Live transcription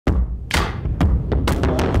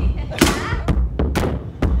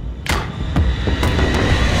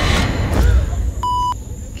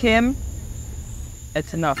Kim,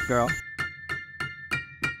 it's enough, girl.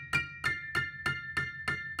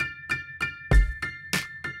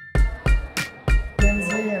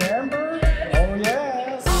 Lindsay and Amber? Oh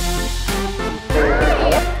yes!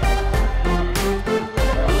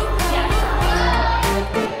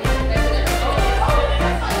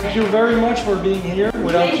 Thank you very much for being here.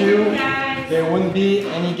 Without you, there wouldn't be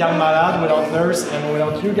any Garde-Malade without nurse and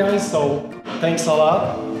without you guys, so thanks a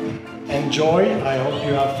lot. Enjoy, I hope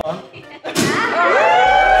you have fun.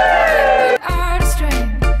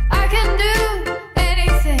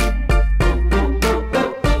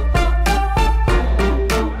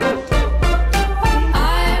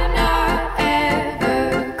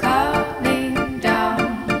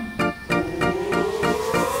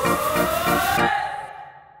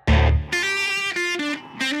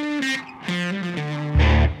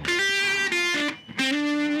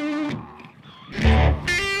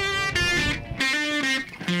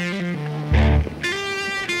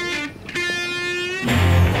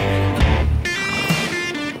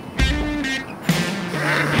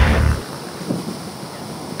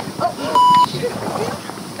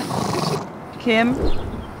 Kim,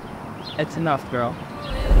 it's enough, girl.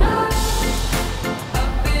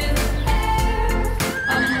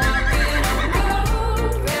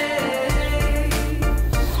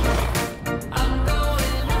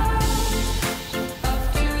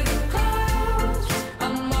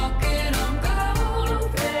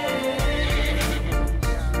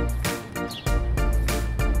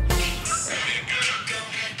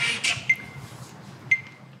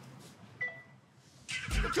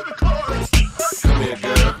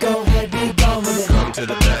 Go ahead, be gone with it. Come to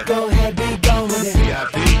the back. Go ahead, be gone with it.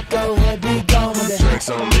 VIP. Go ahead, be gone with it. Drinks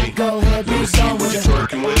on me. Go ahead, be gone with it.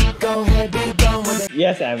 Twerking with. Go ahead, be gone with it.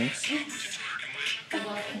 Yes, Em.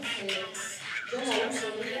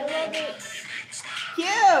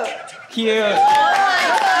 Cute.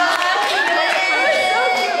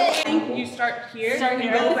 You start here and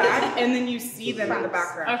go back, and then you see them in the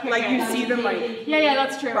background. Okay, like okay. you see them like. Yeah,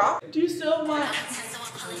 that's true. Do you still want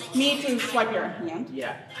me to swipe your hand?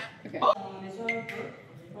 Yeah. Okay.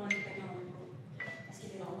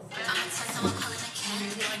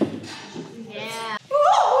 Yeah.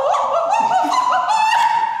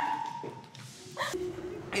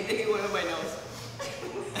 I think it went on my nose.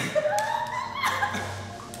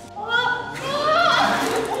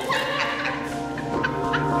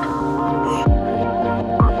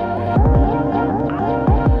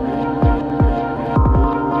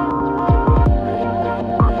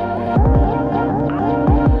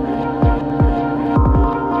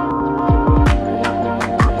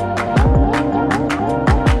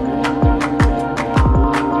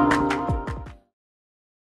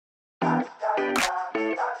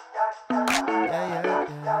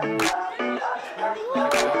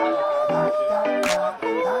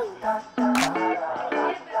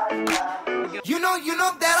 You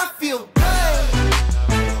know that I feel good,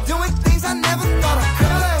 doing things I never thought I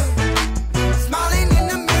could. Smiling in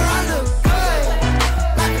the mirror, I look good,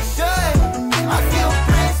 like I should. I feel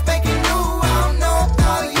brand spanking new, I don't know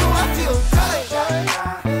about you, I feel good.